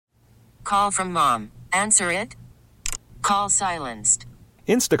Call from mom. Answer it. Call silenced.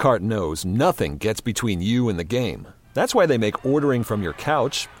 Instacart knows nothing gets between you and the game. That's why they make ordering from your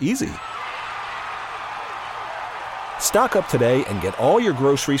couch easy. Stock up today and get all your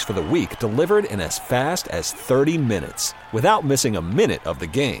groceries for the week delivered in as fast as 30 minutes without missing a minute of the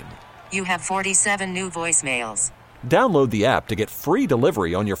game. You have 47 new voicemails. Download the app to get free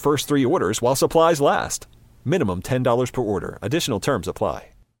delivery on your first 3 orders while supplies last. Minimum $10 per order. Additional terms apply.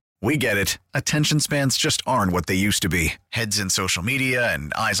 We get it. Attention spans just aren't what they used to be. Heads in social media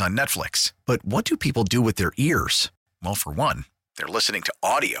and eyes on Netflix. But what do people do with their ears? Well, for one, they're listening to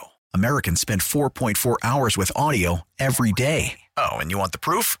audio. Americans spend 4.4 hours with audio every day. Oh, and you want the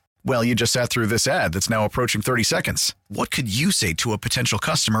proof? Well, you just sat through this ad that's now approaching 30 seconds. What could you say to a potential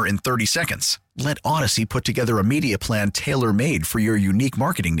customer in 30 seconds? Let Odyssey put together a media plan tailor-made for your unique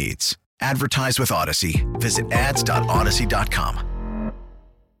marketing needs. Advertise with Odyssey. Visit ads.odyssey.com.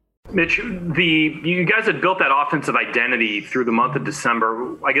 Mitch, you guys had built that offensive identity through the month of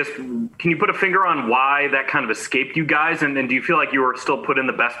December. I guess, can you put a finger on why that kind of escaped you guys? And do you feel like you were still put in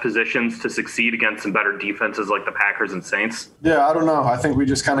the best positions to succeed against some better defenses like the Packers and Saints? Yeah, I don't know. I think we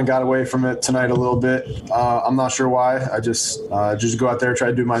just kind of got away from it tonight a little bit. I'm not sure why. I just go out there, try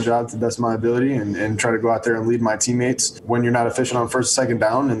to do my job to the best of my ability and try to go out there and lead my teammates. When you're not efficient on first and second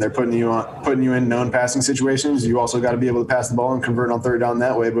down and they're putting you in known passing situations, you also got to be able to pass the ball and convert on third down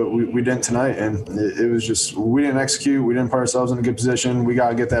that way. But we didn't tonight, and it was just we didn't execute. We didn't put ourselves in a good position. We got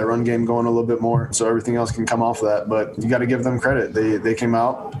to get that run game going a little bit more so everything else can come off of that. But you got to give them credit. They came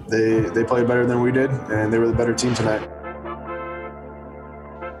out. They played better than we did, and they were the better team tonight.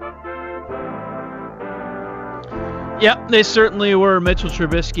 Yep, they certainly were. Mitchell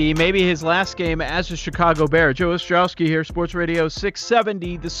Trubisky, maybe his last game as a Chicago Bear. Joe Ostrowski here, Sports Radio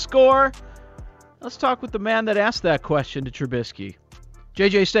 670. The Score. Let's talk with the man that asked that question to Trubisky.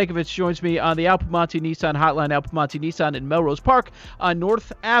 JJ Stankovich joins me on the Al Piemonte Nissan hotline. Al Piemonte Nissan in Melrose Park on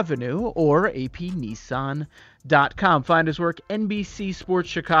North Avenue or apnissan.com. Find his work,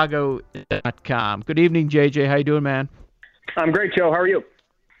 NBCSportsChicago.com. Good evening, JJ. How you doing, man? I'm great, Joe. How are you?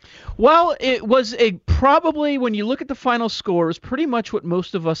 Well, it was probably, when you look at the final score, it was pretty much what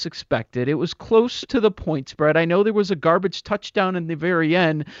most of us expected. It was close to the point spread. I know there was a garbage touchdown in the very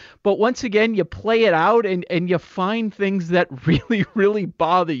end, but once again, you play it out and you find things that really, really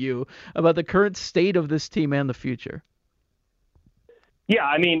bother you about the current state of this team and the future. Yeah,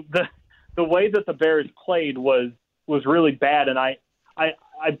 I mean, the way that the Bears played was really bad, and I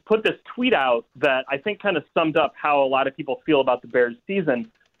put this tweet out that I think kind of summed up how a lot of people feel about the Bears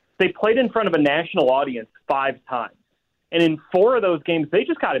season. They played in front of a national audience 5 times. And in 4 of those games, they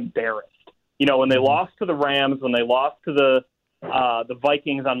just got embarrassed. You know, when they lost to the Rams, when they lost to the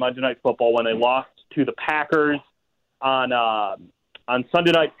Vikings on Monday Night Football, when they lost to the Packers on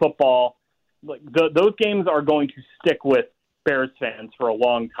Sunday Night Football, those games are going to stick with Bears fans for a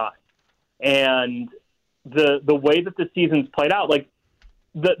long time. And the way that the season's played out, like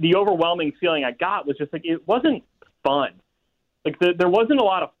the overwhelming feeling I got was just like it wasn't fun. Like there wasn't a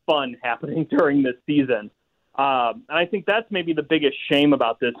lot of fun happening during this season. And I think that's maybe the biggest shame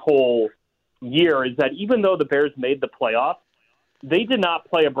about this whole year is that even though the Bears made the playoffs, they did not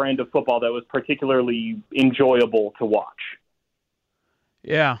play a brand of football that was particularly enjoyable to watch.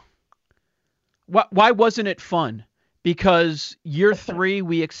 Yeah. Why wasn't it fun? Because year 3,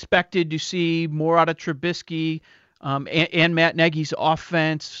 we expected to see more out of Trubisky and Matt Nagy's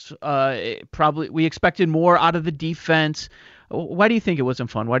offense. Probably we expected more out of the defense. Why do you think it wasn't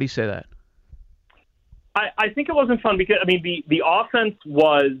fun? Why do you say that? I think it wasn't fun because, I mean, the offense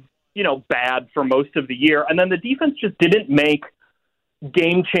was, bad for most of the year, and then the defense just didn't make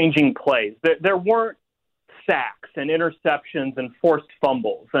game-changing plays. There weren't sacks and interceptions and forced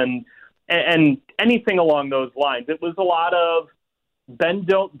fumbles and anything along those lines. It was a lot of bend,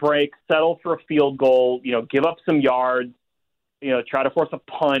 don't break, settle for a field goal, give up some yards, try to force a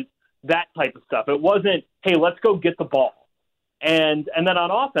punt, that type of stuff. It wasn't, hey, let's go get the ball. And then on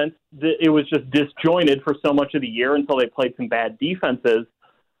offense, it was just disjointed for so much of the year until they played some bad defenses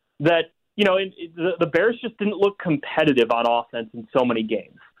that, the Bears just didn't look competitive on offense in so many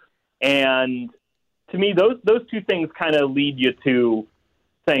games. And to me, those 2 things kind of lead you to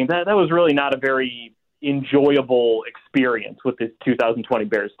saying that was really not a very enjoyable experience with this 2020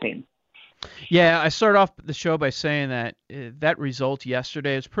 Bears team. Yeah, I started off the show by saying that that result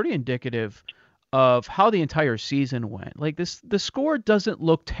yesterday is pretty indicative of how the entire season went. Like the score doesn't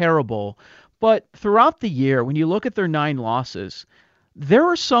look terrible, but throughout the year, when you look at their 9 losses, there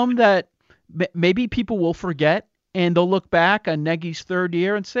are some that maybe people will forget, and they'll look back on Nagy's 3rd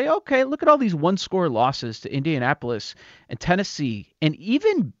year and say, okay, look at all these 1-score losses to Indianapolis and Tennessee and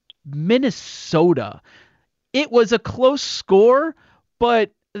even Minnesota. It was a close score,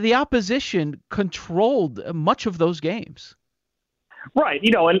 but the opposition controlled much of those games. Right.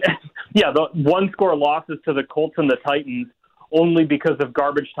 And yeah, the one-score losses to the Colts and the Titans only because of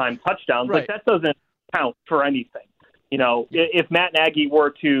garbage time touchdowns. Right. Like, that doesn't count for anything. If Matt Nagy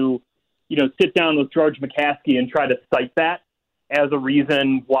were to, sit down with George McCaskey and try to cite that as a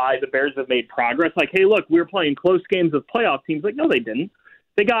reason why the Bears have made progress, like, hey, look, we were playing close games with playoff teams. Like, no, they didn't.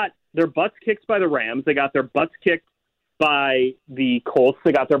 They got their butts kicked by the Rams. They got their butts kicked by the Colts.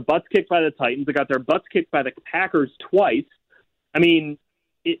 They got their butts kicked by the Titans. They got their butts kicked by the Packers twice. I mean,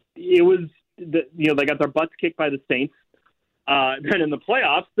 it was, they got their butts kicked by the Saints. Then in the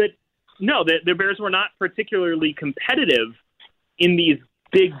playoffs, but no, the Bears were not particularly competitive in these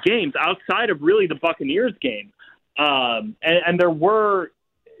big games outside of really the Buccaneers game. And there were,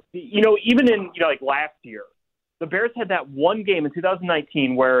 even in, like last year, the Bears had that one game in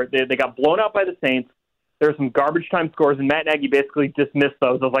 2019 where they got blown out by the Saints. There were some garbage time scores, and Matt Nagy basically dismissed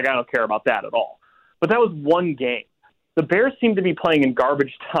those. I was like, I don't care about that at all. But that was one game. The Bears seem to be playing in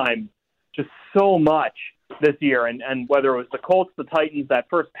garbage time just so much this year, and whether it was the Colts, the Titans, that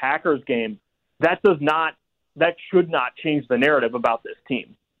first Packers game, that should not change the narrative about this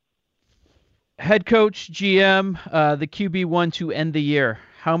team. Head coach, GM, the QB1 to end the year.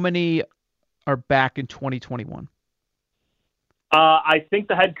 How many are back in 2021? I think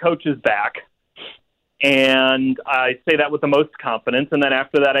the head coach is back, and I say that with the most confidence. And then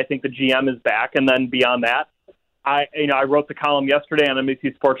after that, I think the GM is back, and then beyond that, I wrote the column yesterday on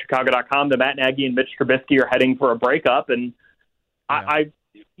NBCSportsChicago.com that Matt Nagy and Mitch Trubisky are heading for a breakup. And yeah.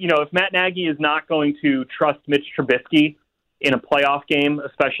 If Matt Nagy is not going to trust Mitch Trubisky in a playoff game,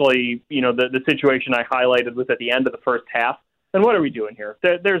 especially, the situation I highlighted was at the end of the first half, then what are we doing here?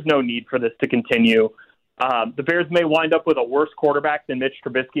 There's no need for this to continue. The Bears may wind up with a worse quarterback than Mitch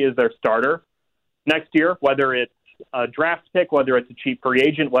Trubisky as their starter next year, whether it's a draft pick, whether it's a cheap free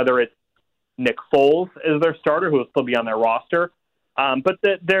agent, whether it's Nick Foles as their starter, who will still be on their roster. But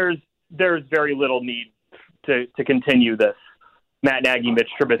there's very little need to continue this Matt Nagy-Mitch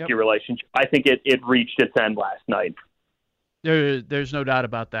Trubisky relationship. I think it reached its end last night. There's no doubt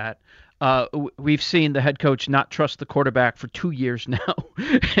about that. We've seen the head coach not trust the quarterback for 2 years now.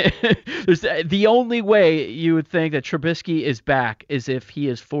 The only way you would think that Trubisky is back is if he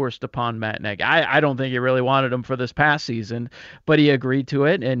is forced upon Matt Nagy. I don't think he really wanted him for this past season, but he agreed to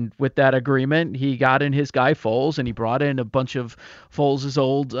it. And with that agreement, he got in his guy Foles, and he brought in a bunch of Foles'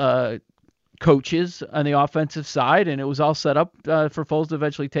 old coaches on the offensive side, and it was all set up for Foles to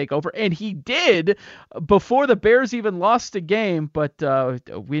eventually take over. And he did before the Bears even lost a game, but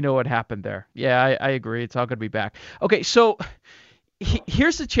we know what happened there. Yeah, I agree. It's all going to be back. Okay, so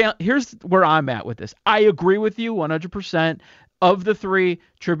here's the challenge. Here's where I'm at with this. I agree with you 100%. Of the three,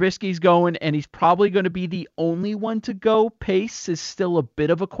 Trubisky's going, and he's probably going to be the only one to go. Pace is still a bit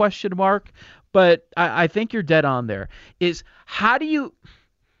of a question mark, but I think you're dead on there. Is how do you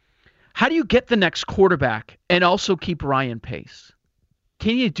get the next quarterback and also keep Ryan Pace?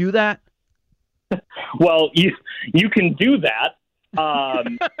 Can you do that? Well, you can do that.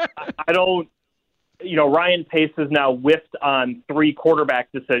 I don't. Ryan Pace is now whiffed on 3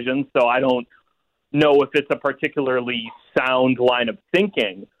 quarterback decisions, so I don't know if it's a particularly sound line of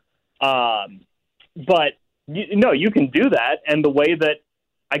thinking. But you can do that, and the way that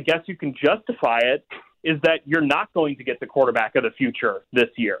I guess you can justify it is that you're not going to get the quarterback of the future this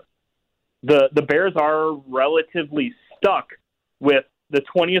year. The Bears are relatively stuck with the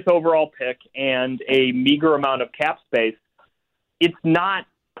 20th overall pick and a meager amount of cap space. It's not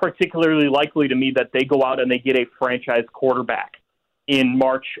particularly likely to me that they go out and they get a franchise quarterback in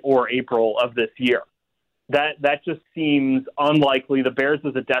March or April of this year. That just seems unlikely. The Bears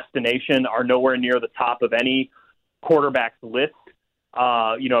as a destination are nowhere near the top of any quarterback's list.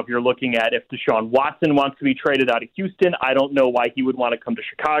 If you're looking at if Deshaun Watson wants to be traded out of Houston, I don't know why he would want to come to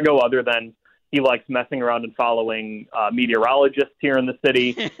Chicago other than he likes messing around and following meteorologists here in the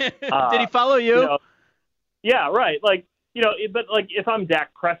city. Did he follow you? Yeah, right. But if I'm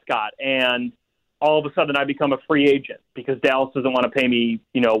Dak Prescott and all of a sudden I become a free agent because Dallas doesn't want to pay me,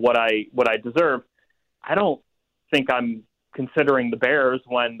 what I deserve, I don't think I'm considering the Bears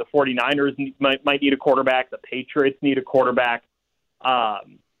when the 49ers might need a quarterback, the Patriots need a quarterback.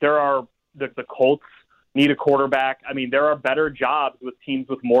 There are the Colts need a quarterback. I mean, there are better jobs with teams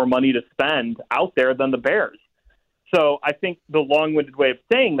with more money to spend out there than the Bears. So I think the long-winded way of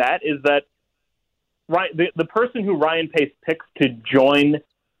saying that is that the person who Ryan Pace picks to join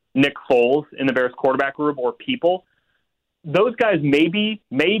Nick Foles in the Bears quarterback room or people, those guys maybe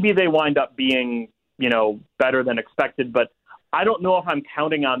they wind up being, better than expected, but I don't know if I'm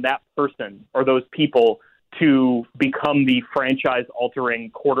counting on that person or those people to become the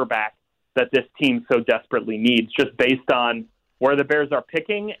franchise-altering quarterback that this team so desperately needs, just based on where the Bears are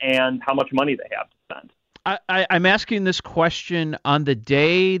picking and how much money they have to spend. I'm asking this question on the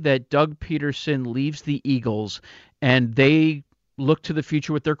day that Doug Peterson leaves the Eagles and they look to the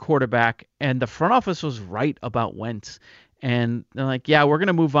future with their quarterback, and the front office was right about Wentz. And they're like, yeah, we're going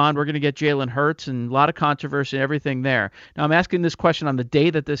to move on. We're going to get Jalen Hurts, and a lot of controversy and everything there. Now, I'm asking this question on the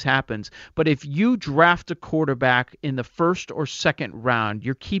day that this happens. But if you draft a quarterback in the first or second round,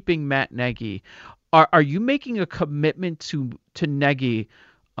 you're keeping Matt Nagy. Are you making a commitment to Nagy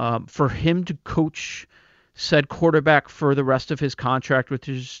for him to coach said quarterback for the rest of his contract, which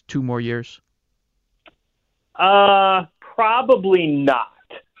is 2 more years? Probably not.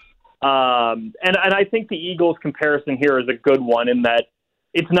 And I think the Eagles comparison here is a good one in that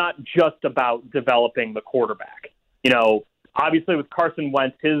it's not just about developing the quarterback. You know, obviously with Carson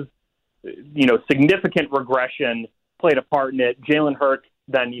Wentz, his, significant regression played a part in it. Jalen Hurts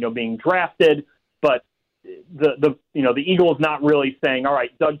then, being drafted, but the Eagles not really saying, all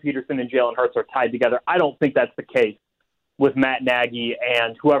right, Doug Peterson and Jalen Hurts are tied together. I don't think that's the case with Matt Nagy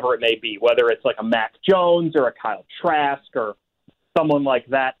and whoever it may be, whether it's like a Mac Jones or a Kyle Trask or someone like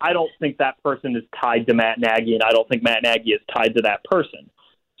that. I don't think that person is tied to Matt Nagy, and I don't think Matt Nagy is tied to that person.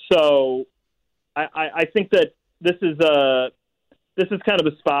 So I think that this is kind of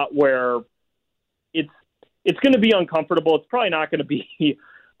a spot where it's going to be uncomfortable. It's probably not going to be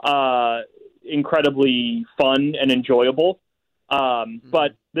incredibly fun and enjoyable.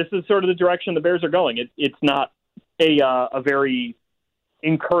 But this is sort of the direction the Bears are going. It's not a very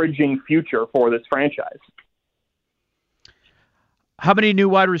encouraging future for this franchise. How many new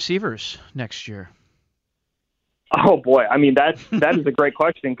wide receivers next year? Oh boy, I mean that is a great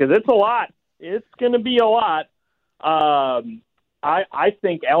question because it's a lot. It's going to be a lot. I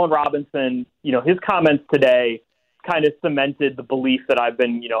think Allen Robinson, his comments today kind of cemented the belief that I've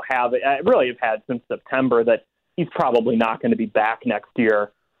been, I really have had since September that he's probably not going to be back next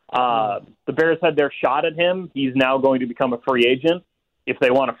year. The Bears had their shot at him. He's now going to become a free agent. If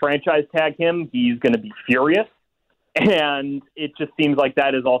they want to franchise tag him, he's going to be furious. And it just seems like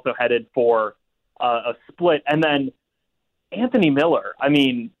that is also headed for a split. And then Anthony Miller, I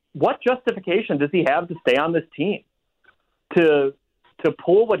mean, what justification does he have to stay on this team? To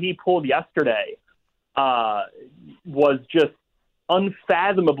pull what he pulled yesterday was just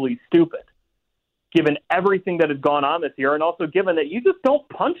unfathomably stupid, given everything that has gone on this year, and also given that you just don't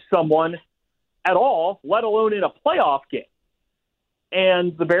punch someone at all, let alone in a playoff game.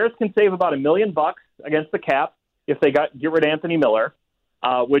 And the Bears can save about $1 million against the cap if they get rid of Anthony Miller,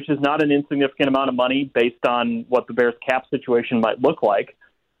 which is not an insignificant amount of money based on what the Bears cap situation might look like.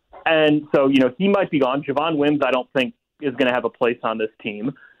 And so, he might be gone. Javon Wims, I don't think, is going to have a place on this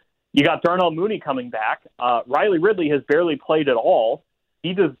team. You got Darnell Mooney coming back. Riley Ridley has barely played at all.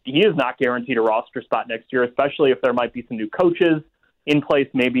 He is not guaranteed a roster spot next year, especially if there might be some new coaches in place,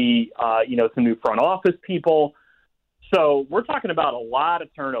 maybe, some new front office people. So we're talking about a lot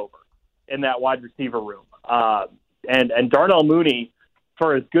of turnover in that wide receiver room. And Darnell Mooney,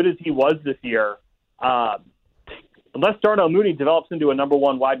 for as good as he was this year, unless Darnell Mooney develops into a number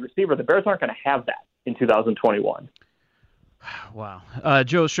 1 wide receiver, the Bears aren't going to have that in 2021. Wow.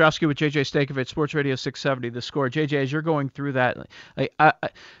 Joe Ostrowski with JJ Stankevich, Sports Radio 670, The Score. JJ, as you're going through that,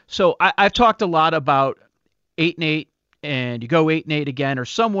 I've talked a lot about 8-8, and you go 8-8 again, or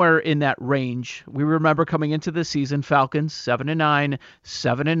somewhere in that range. We remember coming into the season, Falcons 7-9,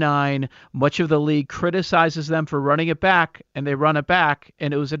 7-9. Much of the league criticizes them for running it back, and they run it back,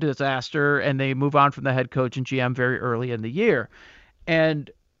 and it was a disaster, and they move on from the head coach and GM very early in the year. And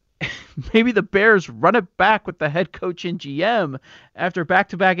maybe the Bears run it back with the head coach and GM after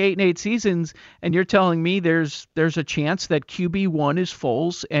back-to-back 8-8 seasons, and you're telling me there's a chance that QB1 is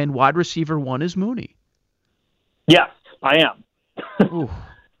Foles and wide receiver 1 is Mooney. Yes, I am.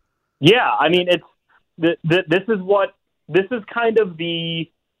 Yeah, I mean, this is kind of the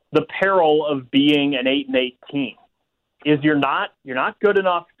peril of being an 8-8 team. Is you're not good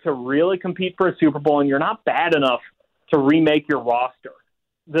enough to really compete for a Super Bowl, and you're not bad enough to remake your roster.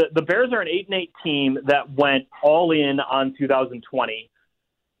 The Bears are an 8-8 team that went all in on 2020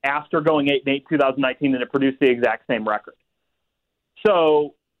 after going 8-8 2019, and it produced the exact same record.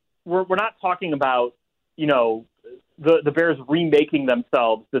 So we're not talking about, the Bears remaking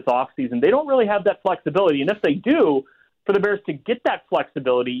themselves this offseason. They don't really have that flexibility. And if they do, for the Bears to get that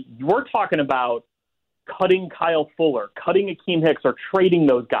flexibility, you're talking about cutting Kyle Fuller, cutting Akeem Hicks, or trading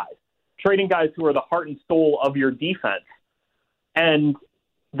those guys, trading guys who are the heart and soul of your defense. And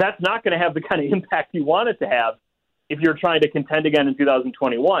that's not going to have the kind of impact you want it to have if you're trying to contend again in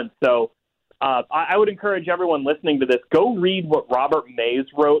 2021. So I would encourage everyone listening to this, go read what Robert Mays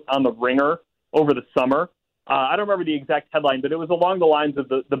wrote on The Ringer over the summer. I don't remember the exact headline, but it was along the lines of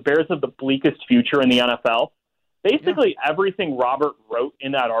the Bears have the bleakest future in the NFL. Basically, everything Robert wrote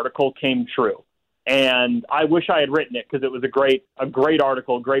in that article came true. And I wish I had written it because it was a great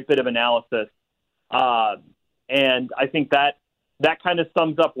article, a great bit of analysis. And I think that kind of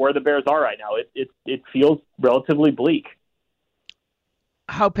sums up where the Bears are right now. It feels relatively bleak.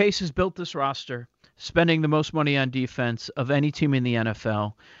 How Pace has built this roster, spending the most money on defense of any team in the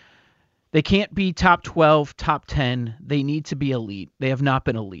NFL. They can't be top 12, top 10. They need to be elite. They have not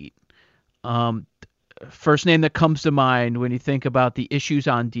been elite. First name that comes to mind when you think about the issues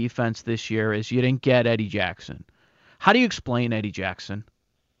on defense this year is you didn't get Eddie Jackson. How do you explain Eddie Jackson?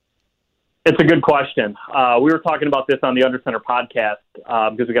 It's a good question. We were talking about this on the Under Center podcast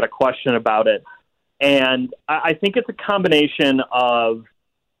because we got a question about it. And I think it's a combination of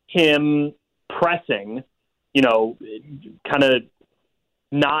him pressing, kind of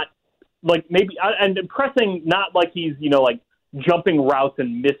not like maybe, and pressing not like he's, like jumping routes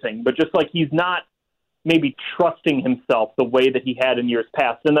and missing, but just like he's not maybe trusting himself the way that he had in years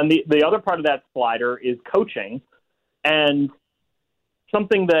past. And then the other part of that slider is coaching. And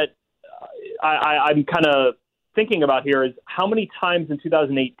something that I'm kind of thinking about here is how many times in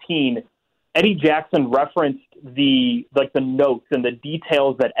 2018 Eddie Jackson referenced the notes and the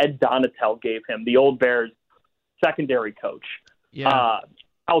details that Ed Donatel gave him, the old Bears secondary coach. Yeah.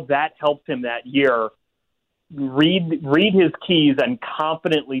 How that helped him that year read his keys and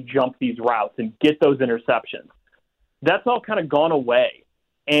confidently jump these routes and get those interceptions. That's all kind of gone away.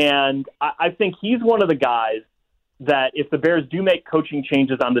 And I think he's one of the guys that if the Bears do make coaching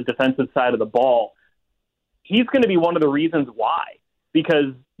changes on the defensive side of the ball, he's going to be one of the reasons why.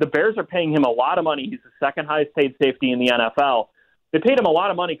 Because the Bears are paying him a lot of money. He's the second highest paid safety in the NFL. They paid him a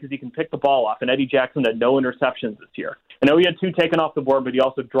lot of money because he can pick the ball off, and Eddie Jackson had no interceptions this year. I know he had 2 taken off the board, but he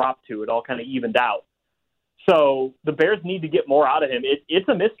also dropped 2. It all kind of evened out. So the Bears need to get more out of him. It's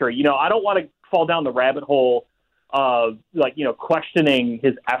a mystery. I don't want to fall down the rabbit hole of questioning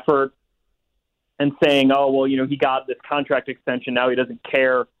his effort and saying, oh, well, he got this contract extension. Now he doesn't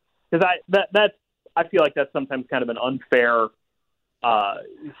care. Because I feel like that's sometimes kind of an unfair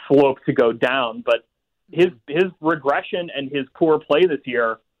slope to go down. But his regression and his poor play this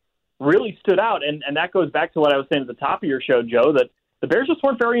year really stood out. And that goes back to what I was saying at the top of your show, Joe, that the Bears just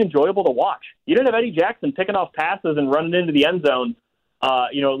weren't very enjoyable to watch. You didn't have Eddie Jackson picking off passes and running into the end zone,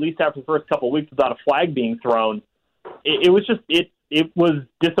 at least after the first couple of weeks without a flag being thrown. It was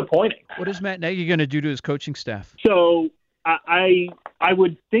disappointing. What is Matt Nagy going to do to his coaching staff? So I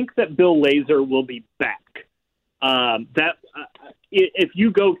would think that Bill Lazor will be back. If you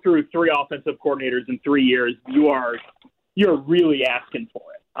go through 3 offensive coordinators in 3 years, you're really asking for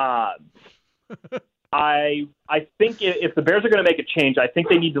it. I think if the Bears are going to make a change, I think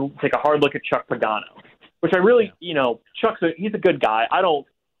they need to take a hard look at Chuck Pagano, which I really, he's a good guy.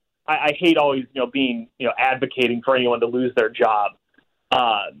 I hate always, being, advocating for anyone to lose their job.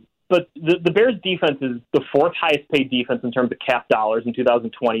 But the Bears defense is the 4th highest paid defense in terms of cap dollars in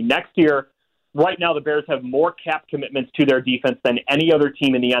 2020. Next year, right now, the Bears have more cap commitments to their defense than any other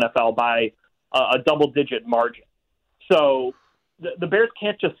team in the NFL by a double-digit margin. So the Bears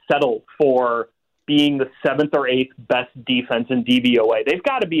can't just settle for being the 7th or 8th best defense in DVOA. They've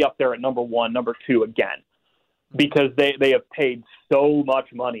got to be up there at number 1, number 2 again, because they have paid so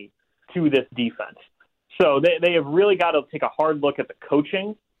much money to this defense. So they have really got to take a hard look at the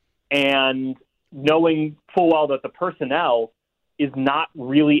coaching and knowing full well that the personnel is not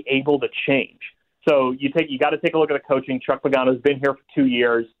really able to change. So you got to take a look at the coaching. Chuck Pagano's been here for 2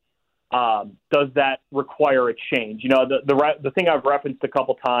 years. Does that require a change? The thing I've referenced a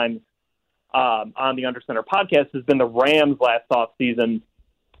couple times on the Under Center podcast has been the Rams last offseason.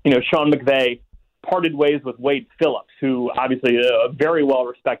 Sean McVay parted ways with Wade Phillips, who obviously a very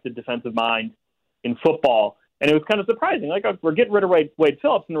well-respected defensive mind in football. And it was kind of surprising. Like, we're getting rid of Wade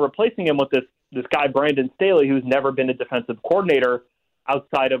Phillips and replacing him with this guy, Brandon Staley, who's never been a defensive coordinator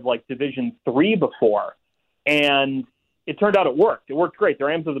outside of Division III before. And it turned out it worked. It worked great. The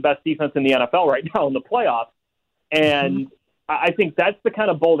Rams are the best defense in the NFL right now in the playoffs. And I think that's the kind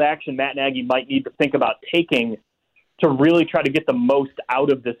of bold action Matt Nagy might need to think about taking to really try to get the most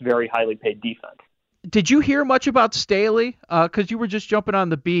out of this very highly paid defense. Did you hear much about Staley? Because you were just jumping on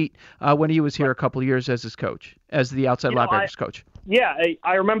the beat when he was here a couple of years as his coach, as the outside linebackers coach. Yeah,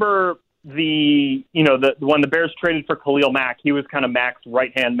 I remember when the Bears traded for Khalil Mack, he was kind of Mack's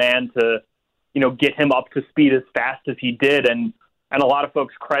right-hand man to, get him up to speed as fast as he did. And a lot of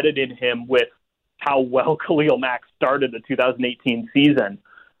folks credited him with how well Khalil Mack started the 2018 season.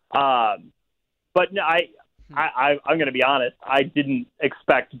 But no, I'm going to be honest. I didn't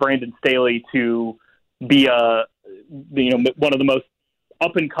expect Brandon Staley to be one of the most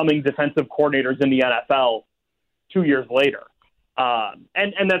up and coming defensive coordinators in the NFL 2 years later.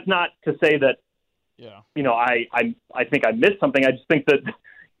 And that's not to say that, I think I missed something. I just think that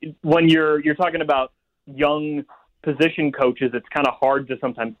when you're talking about young position coaches, it's kind of hard to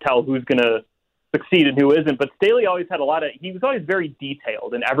sometimes tell who's going to succeed and who isn't. But Staley always had he was always very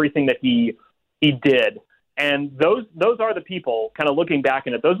detailed in everything that he did. And those are the people, kind of looking back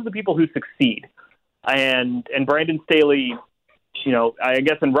in it, those are the people who succeed. And Brandon Staley, I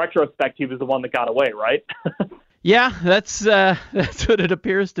guess in retrospect, he was the one that got away, right? Yeah, that's what it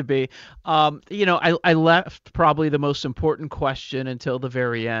appears to be. I left probably the most important question until the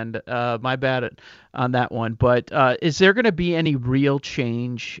very end. My bad on that one. But is there going to be any real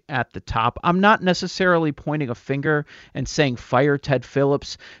change at the top? I'm not necessarily pointing a finger and saying fire Ted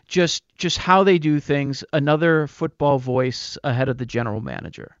Phillips. Just how they do things. Another football voice ahead of the general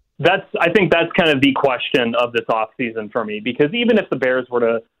manager. I think that's kind of the question of this offseason for me, because even if the Bears were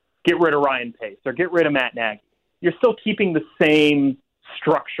to get rid of Ryan Pace or get rid of Matt Nagy, you're still keeping the same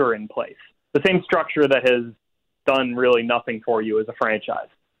structure in place, the same structure that has done really nothing for you as a franchise.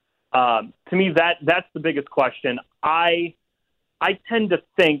 To me, that's the biggest question. I tend to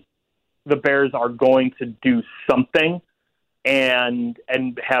think the Bears are going to do something and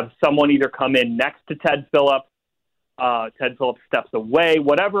have someone either come in next to Ted Phillips, Ted Phillips steps away,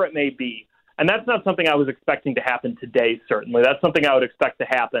 whatever it may be. And that's not something I was expecting to happen today, certainly. That's something I would expect to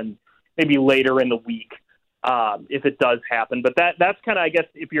happen maybe later in the week, if it does happen. But that's kind of, I guess,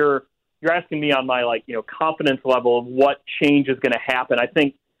 if you're asking me on my confidence level of what change is going to happen, I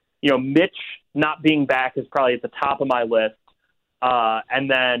think Mitch not being back is probably at the top of my list, and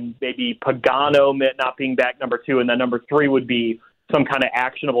then maybe Pagano not being back, number 2, and then number 3 would be some kind of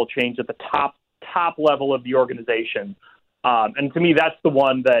actionable change at the top level of the organization. And to me, that's the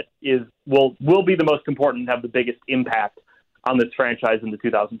one that will be the most important and have the biggest impact on this franchise in the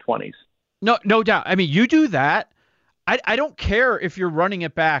 2020s. No doubt. I mean, you do that. I don't care if you're running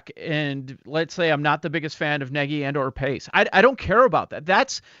it back, and let's say I'm not the biggest fan of Nagy and or Pace. I don't care about that.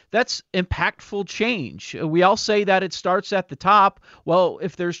 That's impactful change. We all say that it starts at the top. Well,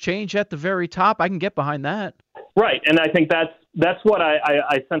 if there's change at the very top, I can get behind that. Right, and I think that's what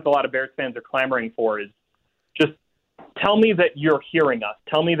I sense a lot of Bears fans are clamoring for, is just tell me that you're hearing us.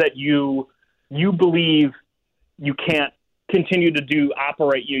 Tell me that you believe you can't continue to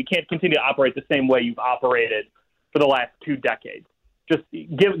operate the same way you've operated for the last 2 decades. Just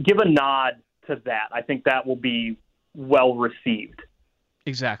give a nod to that. I think that will be well received.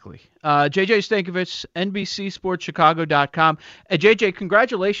 Exactly. JJ Stankevitz, NBCSportsChicago.com. JJ,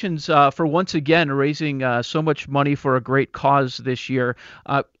 congratulations for once again raising so much money for a great cause this year.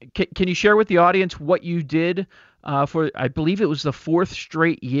 Can you share with the audience what you did for, I believe it was the 4th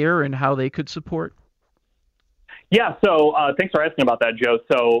straight year, and how they could support? Yeah, so thanks for asking about that, Joe.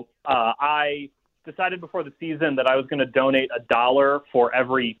 So I decided before the season that I was going to donate $1 for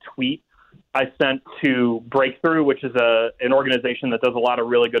every tweet I sent to Breakthrough, which is an organization that does a lot of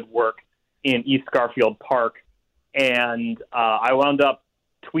really good work in East Garfield Park. And I wound up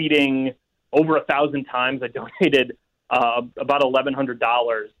tweeting over 1,000 times. I donated about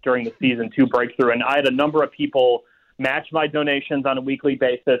 $1,100 during the season to Breakthrough. And I had a number of people match my donations on a weekly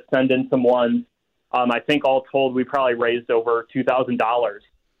basis, send in some ones. I think all told, we probably raised over $2,000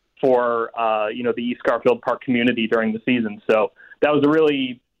 for the East Garfield Park community during the season. So that was a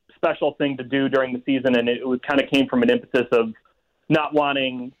really special thing to do during the season, and it kind of came from an impetus of not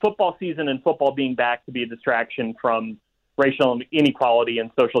wanting football season and football being back to be a distraction from racial inequality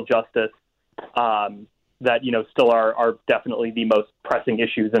and social justice that still are definitely the most pressing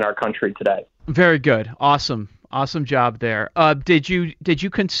issues in our country today. Very good. Awesome job there. Did you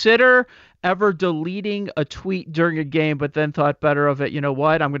consider ever deleting a tweet during a game, but then thought better of it? You know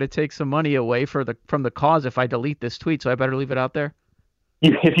what? I'm going to take some money away from the cause if I delete this tweet, so I better leave it out there.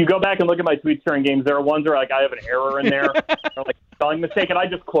 If you go back and look at my tweets during games, there are ones where I have an error in there, or spelling mistake, and I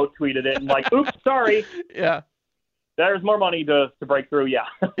just quote tweeted it and oops, sorry. Yeah. There's more money to break through. Yeah.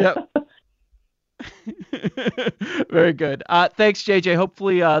 Yep. Very good. Thanks, JJ.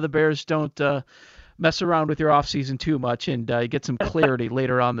 Hopefully the Bears don't mess around with your offseason too much, and you get some clarity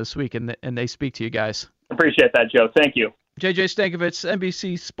later on this week, and they speak to you guys. Appreciate that, Joe. Thank you. JJ Stankevitz,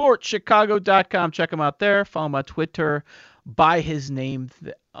 NBCSportsChicago.com. Check him out there. Follow him on Twitter by his name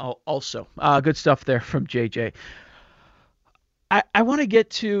also. Good stuff there from JJ. I want to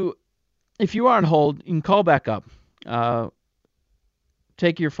get to, if you are on hold, you can call back up.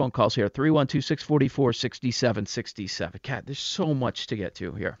 take your phone calls here. 312-644-6767. Cat, there's so much to get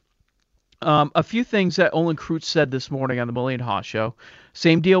to here. A few things that Olin Kreutz said this morning on the Mully and Haw Show.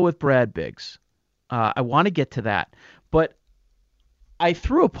 Same deal with Brad Biggs. I want to get to that. But I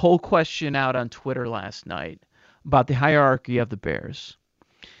threw a poll question out on Twitter last night about the hierarchy of the Bears.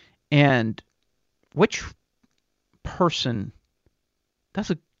 And which person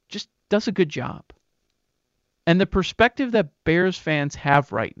does a good job. And the perspective that Bears fans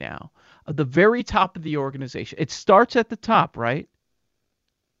have right now, at the very top of the organization, it starts at the top, right?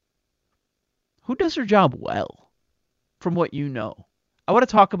 Who does their job well, from what you know? I want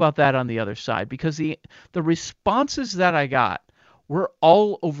to talk about that on the other side, because the responses that I got were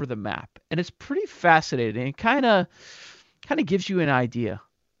all over the map, and it's pretty fascinating. It kind of gives you an idea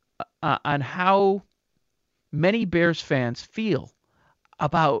on how many Bears fans feel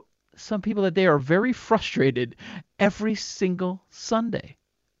about some people that they are very frustrated every single Sunday.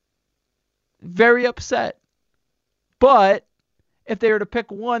 Very upset. But if they were to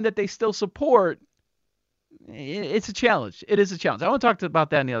pick one that they still support, it's a challenge. It is a challenge. I want to talk about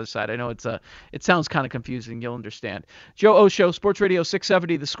that on the other side. I know it sounds kind of confusing. You'll understand. Joe O Show, Sports Radio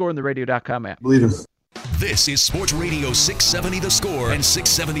 670, The Score, and the radio.com app. Believe him. This is Sports Radio 670 The Score and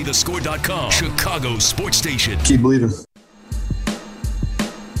 670thescore.com, Chicago's sports station. Keep believing.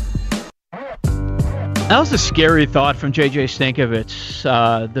 That was a scary thought from J.J. Stankovich,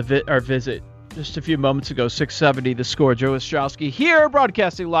 our visit just a few moments ago. 670 The Score. Joe Ostrowski here,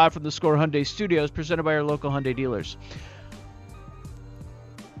 broadcasting live from the Score Hyundai Studios, presented by our local Hyundai dealers.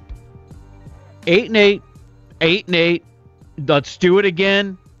 8-8, 8-8. Let's do it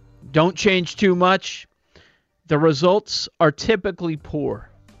again. Don't change too much. The results are typically poor,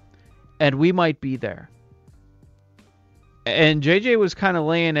 and we might be there. And JJ was kind of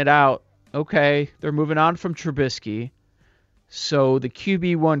laying it out. Okay, they're moving on from Trubisky, so the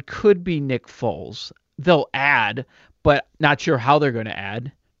QB1 could be Nick Foles. They'll add, but not sure how they're going to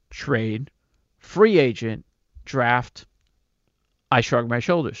add. Trade, free agent, draft. I shrug my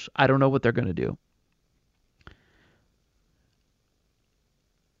shoulders. I don't know what they're going to do.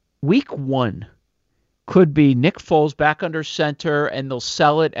 Week 1 could be Nick Foles back under center, and they'll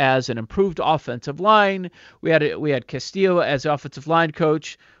sell it as an improved offensive line. We had Castillo as offensive line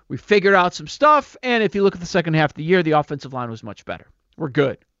coach. We figured out some stuff, and if you look at the second half of the year, the offensive line was much better. We're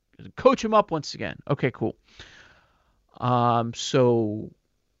good. Coach him up once again. Okay, cool. So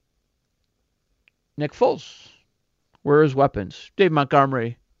Nick Foles, where are his weapons? Dave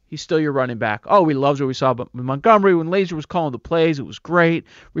Montgomery. He's still your running back. Oh, we loved what we saw with Montgomery when Laser was calling the plays. It was great.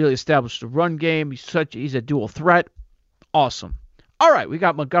 Really established the run game. He's a dual threat. Awesome. All right, we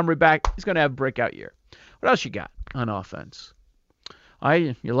got Montgomery back. He's going to have a breakout year. What else you got on offense?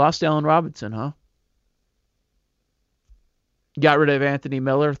 You lost Allen Robinson, huh? Got rid of Anthony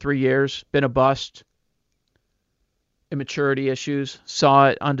Miller, 3 years, been a bust. Immaturity issues. Saw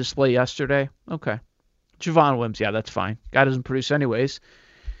it on display yesterday. Okay. Javon Wims, yeah, that's fine. Guy doesn't produce anyways.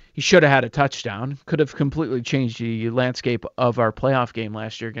 He should have had a touchdown. Could have completely changed the landscape of our playoff game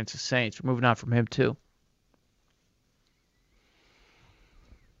last year against the Saints. We're moving on from him, too.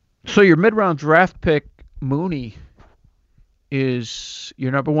 So your mid-round draft pick, Mooney, is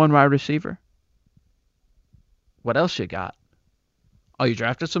your number one wide receiver? What else you got? Oh, you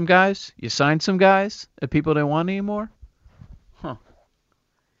drafted some guys? You signed some guys that people didn't want anymore? Huh.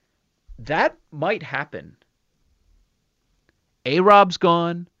 That might happen. A-Rob's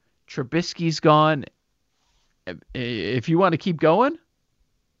gone. Trubisky's gone. If you want to keep going,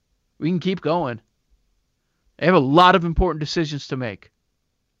 we can keep going. They have a lot of important decisions to make.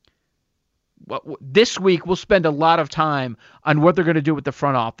 This week, we'll spend a lot of time on what they're going to do with the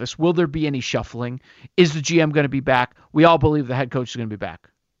front office. Will there be any shuffling? Is the GM going to be back? We all believe the head coach is going to be back.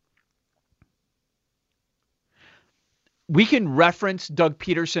 We can reference Doug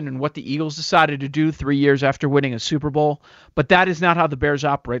Peterson and what the Eagles decided to do 3 years after winning a Super Bowl, but that is not how the Bears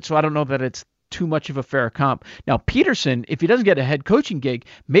operate, so I don't know that it's too much of a fair comp. Now, Peterson, if he doesn't get a head coaching gig,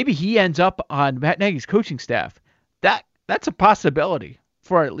 maybe he ends up on Matt Nagy's coaching staff. That's a possibility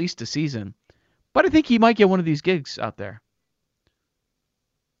for at least a season. But I think he might get one of these gigs out there.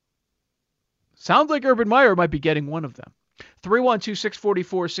 Sounds like Urban Meyer might be getting one of them.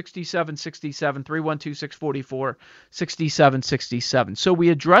 312-644-6767, 312-644-6767. So we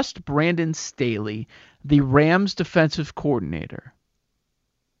addressed Brandon Staley, the Rams defensive coordinator.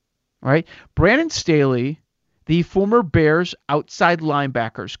 All right? Brandon Staley, the former Bears outside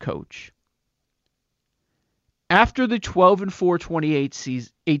linebackers coach. After the 12-4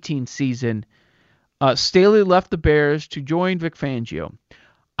 2018 season, Staley left the Bears to join Vic Fangio.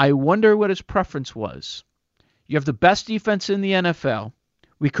 I wonder what his preference was. You have the best defense in the NFL.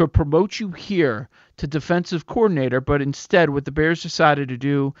 We could promote you here to defensive coordinator, but instead what the Bears decided to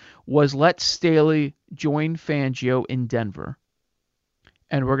do was let Staley join Fangio in Denver.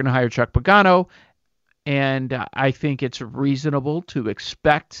 And we're going to hire Chuck Pagano, and I think it's reasonable to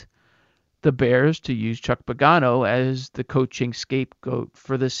expect the Bears to use Chuck Pagano as the coaching scapegoat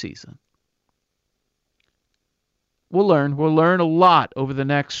for this season. We'll learn. We'll learn a lot over the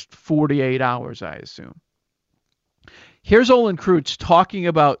next 48 hours, I assume. Here's Olin Kreutz talking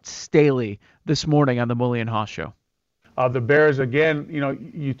about Staley this morning on the Mully and Haw Show. The Bears, again,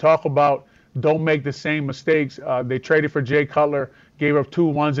 you talk about don't make the same mistakes. They traded for Jay Cutler, gave up 2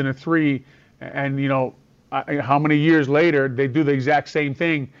 1s and a 3, and, how many years later they do the exact same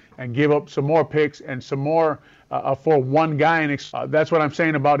thing and give up some more picks and some more for one guy. And that's what I'm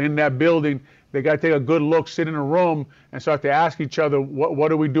saying about in that building. They got to take a good look, sit in a room, and start to ask each other,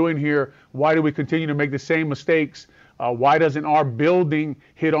 what are we doing here? Why do we continue to make the same mistakes? Why doesn't our building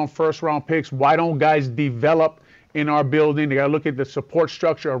hit on first-round picks? Why don't guys develop in our building? They got to look at the support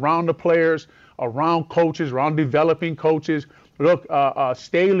structure around the players, around coaches, around developing coaches. Look,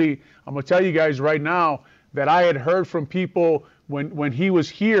 Staley, I'm going to tell you guys right now that I had heard from people when he was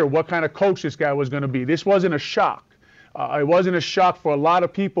here what kind of coach this guy was going to be. This wasn't a shock. It wasn't a shock for a lot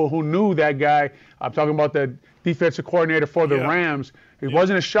of people who knew that guy. I'm talking about the defensive coordinator for the Rams. It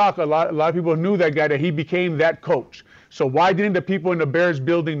wasn't a shock. A lot of people knew that guy, that he became that coach. So why didn't the people in the Bears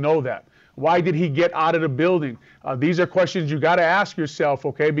building know that? Why did he get out of the building? These are questions you got to ask yourself,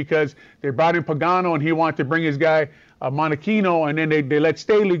 okay? Because they brought in Pagano and he wanted to bring his guy Monachino, and then they let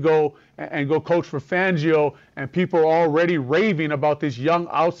Staley go and go coach for Fangio, and people are already raving about this young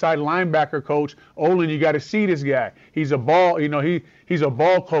outside linebacker coach. Olin, you got to see this guy. He's a ball, he's a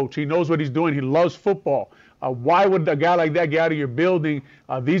ball coach. He knows what he's doing. He loves football. Why would a guy like that get out of your building?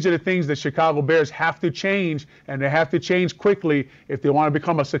 These are the things that Chicago Bears have to change, and they have to change quickly if they want to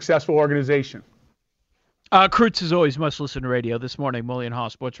become a successful organization. Kreutz, as always, must listen to radio. This morning, Mully and Haw,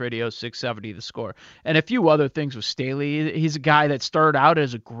 Sports Radio 670, The Score. And a few other things with Staley. He's a guy that started out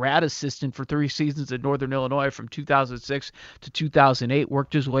as a grad assistant for 3 seasons at Northern Illinois from 2006 to 2008,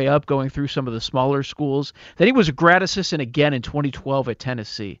 worked his way up going through some of the smaller schools. Then he was a grad assistant again in 2012 at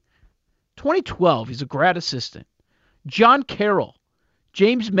Tennessee. 2012, he's a grad assistant. John Carroll,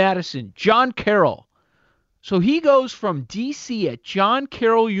 James Madison, John Carroll. So he goes from D.C. at John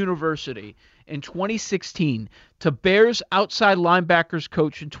Carroll University in 2016 to Bears outside linebackers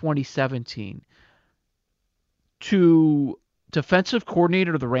coach in 2017 to defensive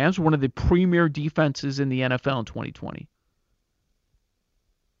coordinator of the Rams, one of the premier defenses in the NFL in 2020.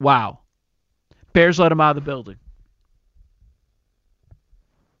 Wow. Bears let him out of the building.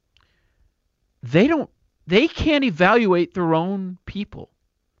 They can't evaluate their own people.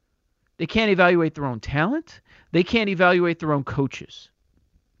 They can't evaluate their own talent. They can't evaluate their own coaches.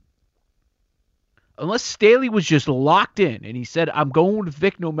 Unless Staley was just locked in and he said, I'm going with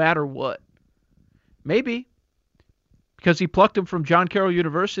Vic no matter what. Maybe. Because he plucked him from John Carroll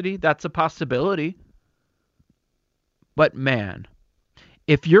University. That's a possibility. But man,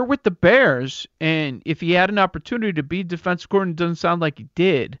 if you're with the Bears and if he had an opportunity to be defensive coordinator, it doesn't sound like he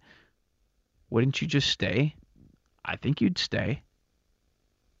did, wouldn't you just stay? I think you'd stay.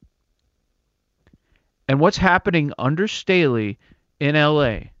 And what's happening under Staley in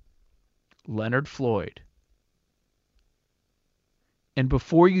L.A.? Leonard Floyd. And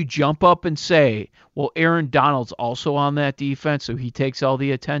before you jump up and say, well, Aaron Donald's also on that defense, so he takes all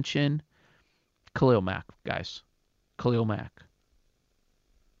the attention, Khalil Mack, guys. Khalil Mack.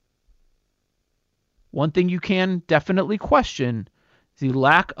 One thing you can definitely question is the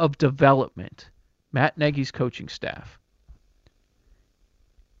lack of development. Matt Nagy's coaching staff.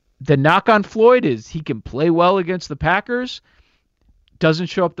 The knock on Floyd is he can play well against the Packers, doesn't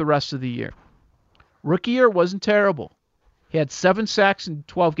show up the rest of the year. Rookie year wasn't terrible. He had 7 sacks in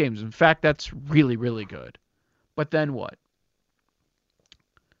 12 games. In fact, that's really, really good. But then what?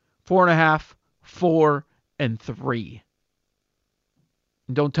 4.5, 4, and 3.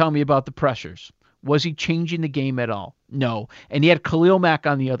 And don't tell me about the pressures. Was he changing the game at all? No. And he had Khalil Mack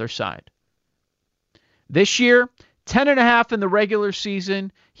on the other side. This year, 10.5 in the regular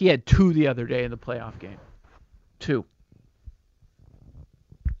season. He had 2 the other day in the playoff game. 2.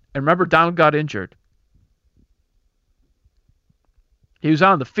 And remember, Donald got injured. He was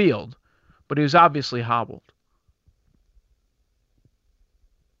on the field, but he was obviously hobbled.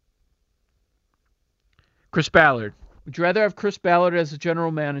 Chris Ballard. Would you rather have Chris Ballard as a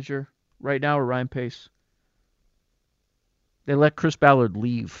general manager right now or Ryan Pace? They let Chris Ballard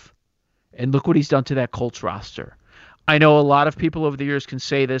leave. And look what he's done to that Colts roster. I know a lot of people over the years can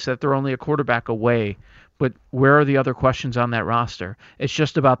say this, that they're only a quarterback away. But where are the other questions on that roster? It's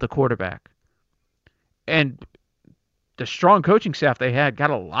just about the quarterback. And the strong coaching staff they had got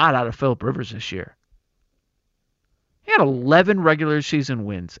a lot out of Phillip Rivers this year. He had 11 regular season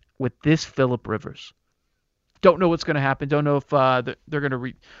wins with this Phillip Rivers. Don't know what's going to happen. Don't know if they're going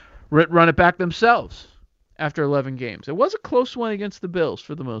to run it back themselves after 11 games. It was a close one against the Bills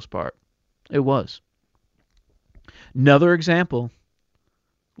for the most part. It was. Another example,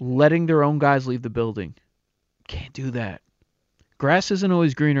 letting their own guys leave the building. Can't do that. Grass isn't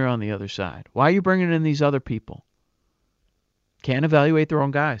always greener on the other side. Why are you bringing in these other people? Can't evaluate their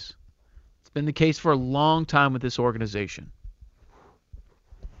own guys. It's been the case for a long time with this organization.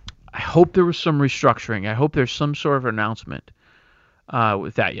 I hope there was some restructuring. I hope there's some sort of announcement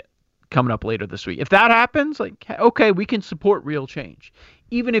with that coming up later this week. If that happens, okay, we can support real change.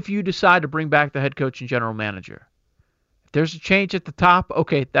 Even if you decide to bring back the head coach and general manager. If there's a change at the top,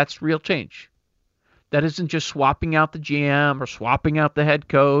 okay, that's real change. That isn't just swapping out the GM or swapping out the head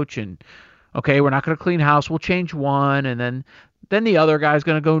coach and, okay, we're not going to clean house. We'll change one, and then the other guy's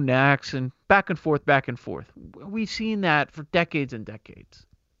going to go next, and back and forth, back and forth. We've seen that for decades and decades.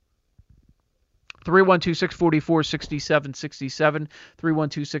 312-644-6767,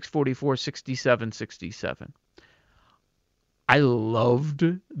 312-644-6767. I loved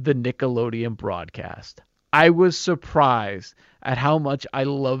the Nickelodeon broadcast. I was surprised at how much I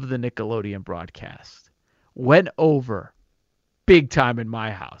love the Nickelodeon broadcast. Went over big time in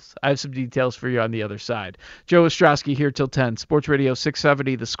my house. I have some details for you on the other side. Joe Ostrowski here till 10. Sports Radio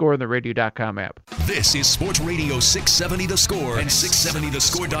 670, The Score, and the radio.com app. This is Sports Radio 670 The Score and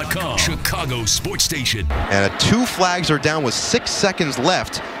 670thescore.com. Chicago Sports Station. And 2 flags are down with 6 seconds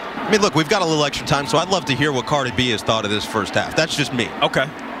left. I mean, look, we've got a little extra time, so I'd love to hear what Cardi B has thought of this first half. That's just me. Okay.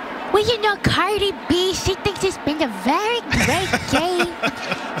 Well, you know, Cardi B, she thinks it's been a very great game.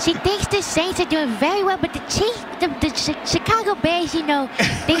 She thinks the Saints are doing very well, but the Chicago Bears, you know,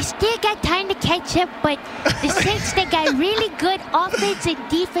 they still got time to catch up, but the Saints, they got really good offense and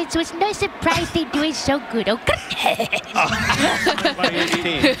defense, so it's no surprise they're doing so good, okay?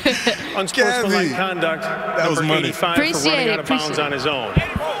 Unsportsmanlike conduct. That was money. 85 for running out of bounds on his own.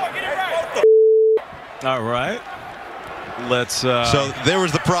 All right. Let's. So there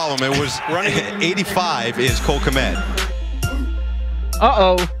was the problem. It was running 85 is Cole Kmet.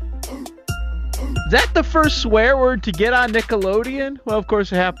 Uh-oh. Is that the first swear word to get on Nickelodeon? Well, of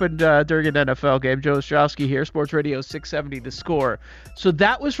course, it happened during an NFL game. Joe Ostrowski here, Sports Radio 670 The Score. So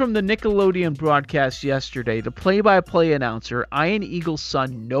that was from the Nickelodeon broadcast yesterday. The play-by-play announcer, Ian Eagle's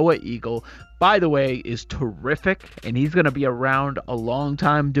son, Noah Eagle, by the way, is terrific, and he's going to be around a long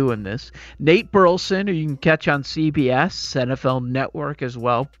time doing this. Nate Burleson, who you can catch on CBS, NFL Network as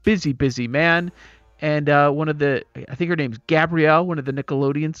well. Busy, busy man. And one of the, I think her name's Gabrielle, one of the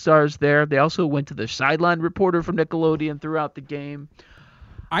Nickelodeon stars there. They also went to the sideline reporter from Nickelodeon throughout the game.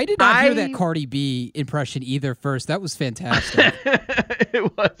 I did not hear that Cardi B impression either first. That was fantastic.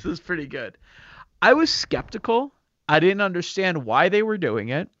 It was pretty good. I was skeptical. I didn't understand why they were doing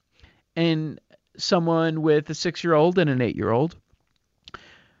it. And someone with a 6-year-old and an 8-year-old,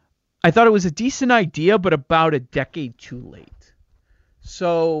 I thought it was a decent idea, but about a decade too late.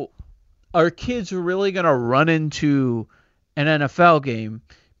 So our kids are really going to run into an NFL game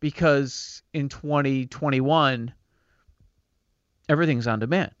because in 2021, everything's on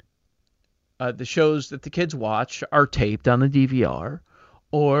demand. The shows that the kids watch are taped on the DVR,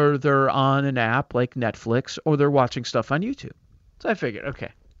 or they're on an app like Netflix, or they're watching stuff on YouTube. So I figured,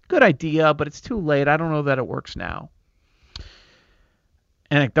 okay, good idea, but it's too late. I don't know that it works now.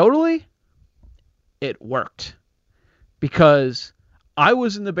 Anecdotally, it worked because I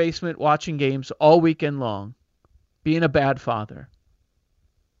was in the basement watching games all weekend long, being a bad father.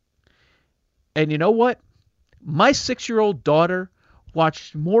 And you know what? My 6-year-old daughter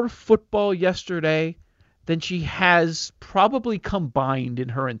watched more football yesterday than she has probably combined in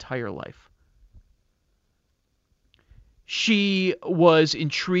her entire life. She was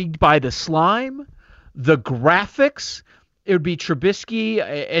intrigued by the slime, the graphics. It would be Trubisky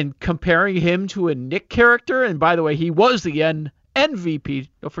and comparing him to a Nick character. And by the way, he was the MVP.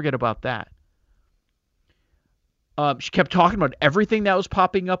 Don't forget about that. She kept talking about everything that was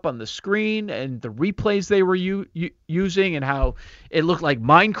popping up on the screen and the replays they were using and how it looked like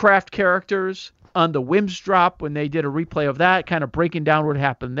Minecraft characters on the Wims drop when they did a replay of that, kind of breaking down what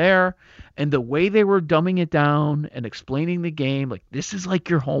happened there. And the way they were dumbing it down and explaining the game, like, this is like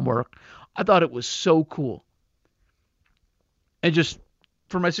your homework. I thought it was so cool. And just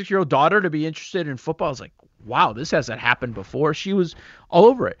for my 6-year-old daughter to be interested in football, I was like, wow, this hasn't happened before. She was all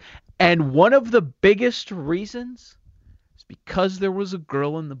over it. And one of the biggest reasons is because there was a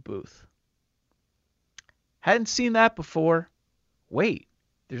girl in the booth. Hadn't seen that before. Wait,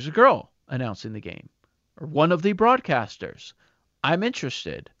 there's a girl announcing the game, or one of the broadcasters. I'm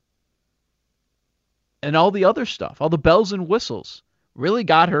interested. And all the other stuff, all the bells and whistles, really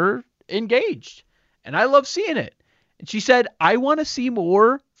got her engaged. And I love seeing it. And she said, I want to see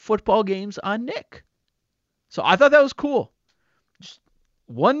more football games on Nick. So I thought that was cool. Just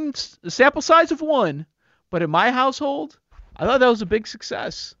one sample size of one, but in my household, I thought that was a big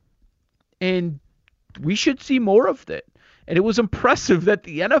success. And we should see more of it. And it was impressive that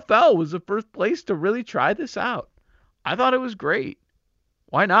the NFL was the first place to really try this out. I thought it was great.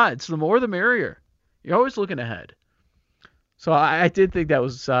 Why not? It's the more the merrier. You're always looking ahead. So I did think that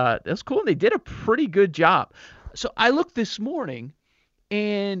was cool. And they did a pretty good job. So I looked this morning,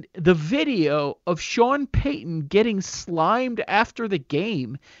 and the video of Sean Payton getting slimed after the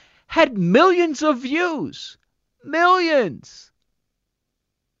game had millions of views. Millions.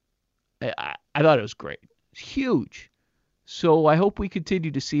 I thought it was great. It's huge. So I hope we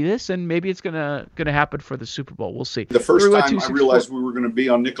continue to see this, and maybe it's gonna happen for the Super Bowl. We'll see. The first time I realized we were going to be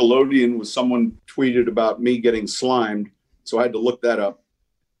on Nickelodeon was someone tweeted about me getting slimed, so I had to look that up.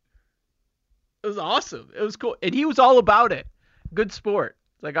 It was awesome. It was cool, and he was all about it. Good sport.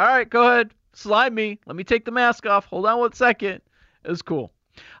 It's like, all right, go ahead, slime me. Let me take the mask off. Hold on 1 second. It was cool.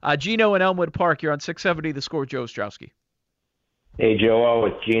 Gino in Elmwood Park. You're on 670 The Score. Joe Ostrowski. Hey, Joe.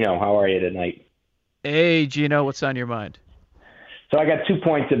 It's Gino. How are you tonight? Hey, Gino. What's on your mind? So I got 2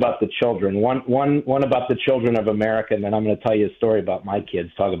 points about the children. One about the children of America, and then I'm going to tell you a story about my kids.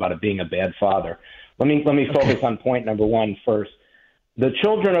 Talk about it being a bad father. Let me focus on point number one first. The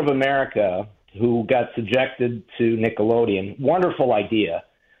children of America who got subjected to Nickelodeon, wonderful idea.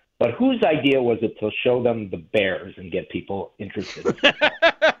 But whose idea was it to show them the Bears and get people interested?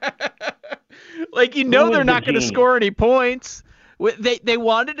 Like, they're not going to score any points. They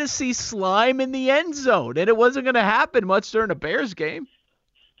wanted to see slime in the end zone, and it wasn't going to happen much during a Bears game.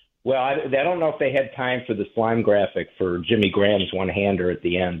 Well, I don't know if they had time for the slime graphic for Jimmy Graham's one-hander at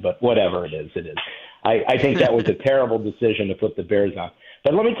the end, but whatever it is, it is. I think that was a terrible decision to put the Bears on.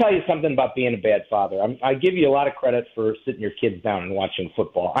 But let me tell you something about being a bad father. I give you a lot of credit for sitting your kids down and watching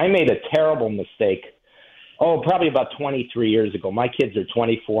football. I made a terrible mistake, probably about 23 years ago. My kids are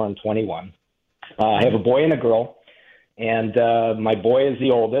 24 and 21. I have a boy and a girl. And my boy is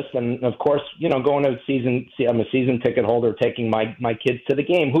the oldest, and of course, going to I'm a season ticket holder, taking my kids to the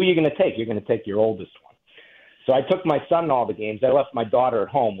game. Who are you going to take? You're going to take your oldest one. So I took my son to all the games. I left my daughter at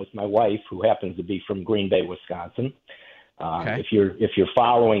home with my wife, who happens to be from Green Bay, Wisconsin. Okay. If you're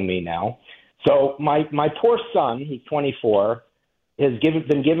following me now, so my poor son, he's 24, has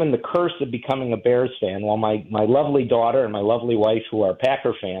been given the curse of becoming a Bears fan, while my lovely daughter and my lovely wife, who are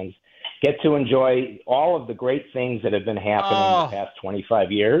Packer fans, get to enjoy all of the great things that have been happening in the past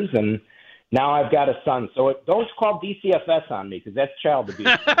 25 years. And now I've got a son. So don't call DCFS on me, because that's child abuse,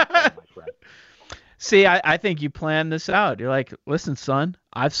 my friend. See, I think you planned this out. You're like, listen, son,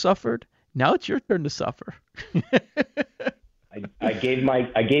 I've suffered. Now it's your turn to suffer. I gave my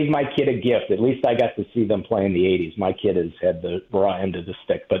kid a gift. At least I got to see them play in the 80s. My kid has had the raw end of the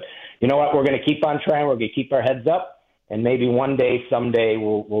stick. But you know what? We're going to keep on trying. We're going to keep our heads up. And maybe someday,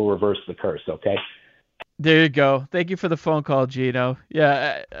 we'll reverse the curse, okay? There you go. Thank you for the phone call, Gino.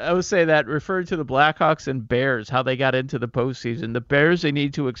 Yeah, I would say that, referring to the Blackhawks and Bears, how they got into the postseason. The Bears, they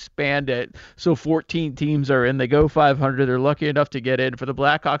need to expand it so 14 teams are in. They go 500. They're lucky enough to get in. For the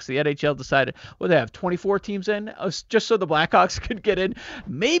Blackhawks, the NHL decided, they have 24 teams in, just so the Blackhawks could get in.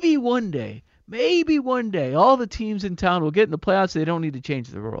 Maybe one day, all the teams in town will get in the playoffs. They don't need to change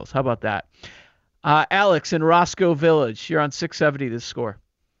the rules. How about that? Alex in Roscoe Village. You're on 670 The Score.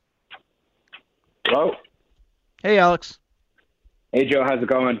 Hello. Hey, Alex. Hey, Joe. How's it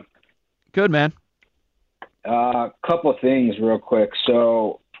going? Good, man. Couple of things real quick.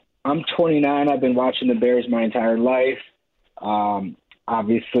 So I'm 29. I've been watching the Bears my entire life.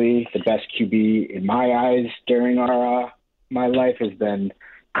 Obviously, the best QB in my eyes during my life has been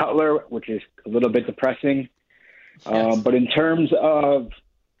Cutler, which is a little bit depressing. Yes. But in terms of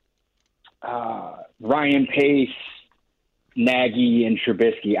Ryan Pace, Nagy, and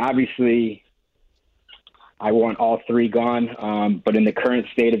Trubisky, obviously I want all three gone. But in the current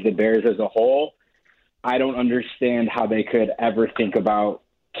state of the Bears as a whole, I don't understand how they could ever think about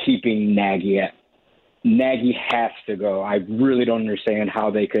keeping Nagy. Nagy has to go. I really don't understand how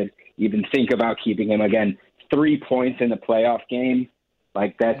they could even think about keeping him. Again, 3 points in the playoff game,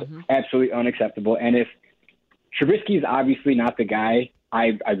 that's absolutely unacceptable. And if Trubisky is obviously not the guy,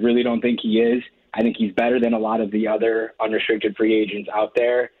 I really don't think he is. I think he's better than a lot of the other unrestricted free agents out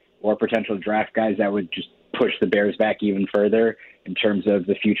there, or potential draft guys that would just push the Bears back even further in terms of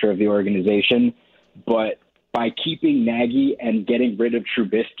the future of the organization. But by keeping Nagy and getting rid of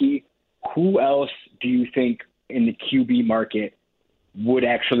Trubisky, who else do you think in the QB market would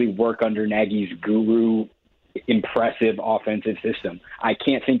actually work under Nagy's guru, impressive offensive system? I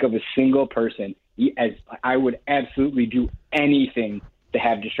can't think of a single person. As I would absolutely do anything to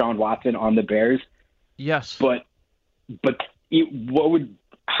have Deshaun Watson on the Bears. Yes, but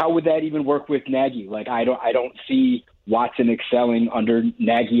how would that even work with Nagy? Like, I don't see Watson excelling under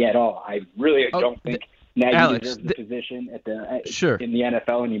Nagy at all. I really don't think Nagy deserves the position in the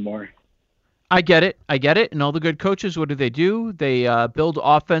NFL anymore. I get it. And all the good coaches, what do? They build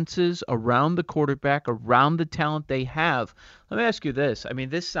offenses around the quarterback, around the talent they have. Let me ask you this. I mean,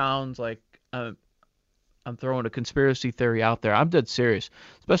 this sounds like I'm throwing a conspiracy theory out there. I'm dead serious,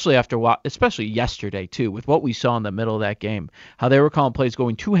 especially yesterday, too, with what we saw in the middle of that game, how they were calling plays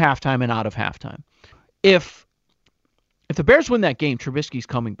going to halftime and out of halftime. If the Bears win that game, Trubisky's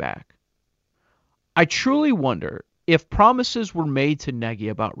coming back. I truly wonder if promises were made to Nagy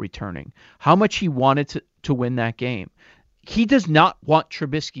about returning, how much he wanted to win that game. He does not want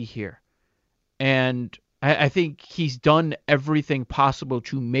Trubisky here. And I think he's done everything possible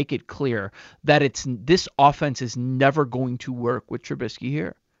to make it clear that this offense is never going to work with Trubisky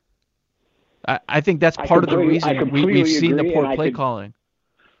here. I think that's part of the reason we've seen the poor play calling.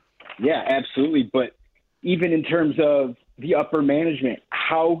 Yeah, absolutely. But even in terms of the upper management,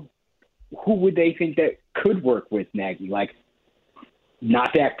 who would they think that could work with Nagy? Like,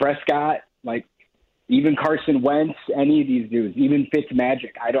 not Dak Prescott, like even Carson Wentz, any of these dudes, even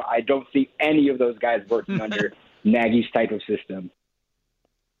Fitzmagic. I don't see any of those guys working under Nagy's type of system.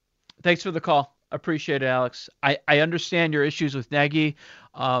 Thanks for the call. Appreciate it, Alex. I understand your issues with Nagy.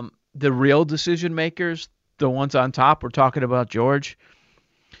 The real decision makers, the ones on top, we're talking about George.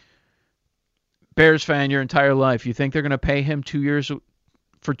 Bears fan your entire life. You think they're going to pay him 2 years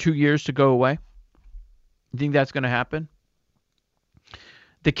for 2 years to go away? You think that's going to happen?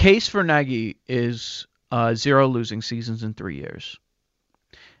 The case for Nagy is 0 losing seasons in 3 years.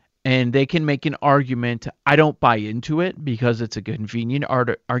 And they can make an argument. I don't buy into it because it's a convenient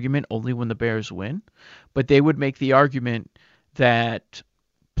argument only when the Bears win. But they would make the argument that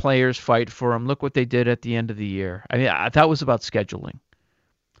players fight for him. Look what they did at the end of the year. I mean, that was about scheduling.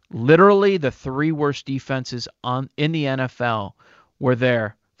 Literally, the 3 worst defenses in the NFL were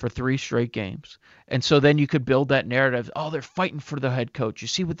there for 3 straight games. And so then you could build that narrative. Oh, they're fighting for the head coach. You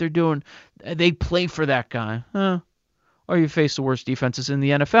see what they're doing? They play for that guy. Or you face the worst defenses in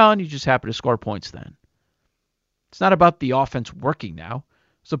the NFL and you just happen to score points then. It's not about the offense working now.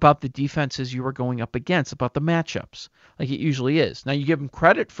 It's about the defenses you were going up against, about the matchups, like it usually is. Now, you give them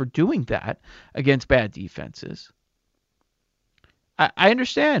credit for doing that against bad defenses. I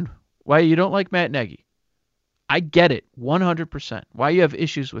understand why you don't like Matt Nagy. I get it 100%. Why you have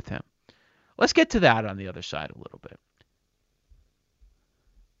issues with him. Let's get to that on the other side a little bit.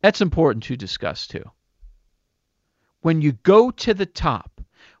 That's important to discuss too. When you go to the top,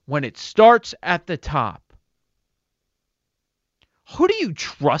 when it starts at the top, who do you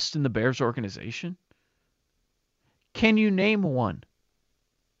trust in the Bears organization? Can you name one?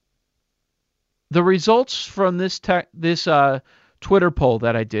 The results from this Twitter poll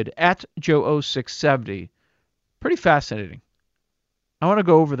that I did at Joe0670, pretty fascinating. I want to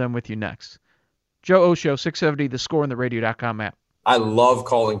go over them with you next. Joe O Show 670, the score, and the radio.com app. I love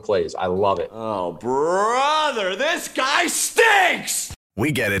calling plays. I love it. Oh, brother, this guy stinks!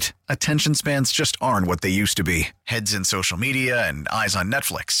 We get it. Attention spans just aren't what they used to be. Heads in social media and eyes on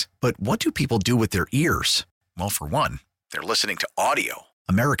Netflix. But what do people do with their ears? Well, for one, they're listening to audio.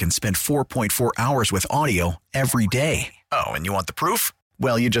 Americans spend 4.4 hours with audio every day. Oh, and you want the proof?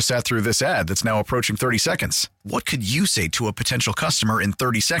 Well, you just sat through this ad that's now approaching 30 seconds. What could you say to a potential customer in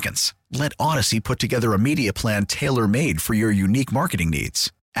 30 seconds? Let Odyssey put together a media plan tailor-made for your unique marketing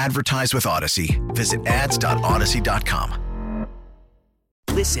needs. Advertise with Odyssey. Visit ads.odyssey.com.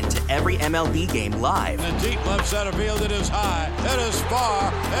 Listen to every MLB game live. In the deep left center field, it is high, it is far,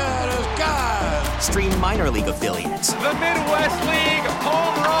 it is God. Stream minor league affiliates. The Midwest League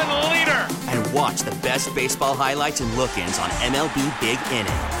home run leader. And watch the best baseball highlights and look-ins on MLB Big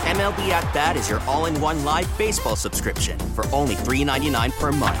Inning. MLB At Bat is your all-in-one live baseball subscription for only $3.99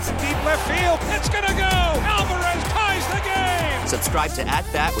 per month. Deep left field, it's gonna go. Alvarez ties the game. Subscribe to At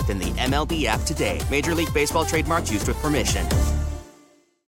Bat within the MLB app today. Major League Baseball trademarks used with permission.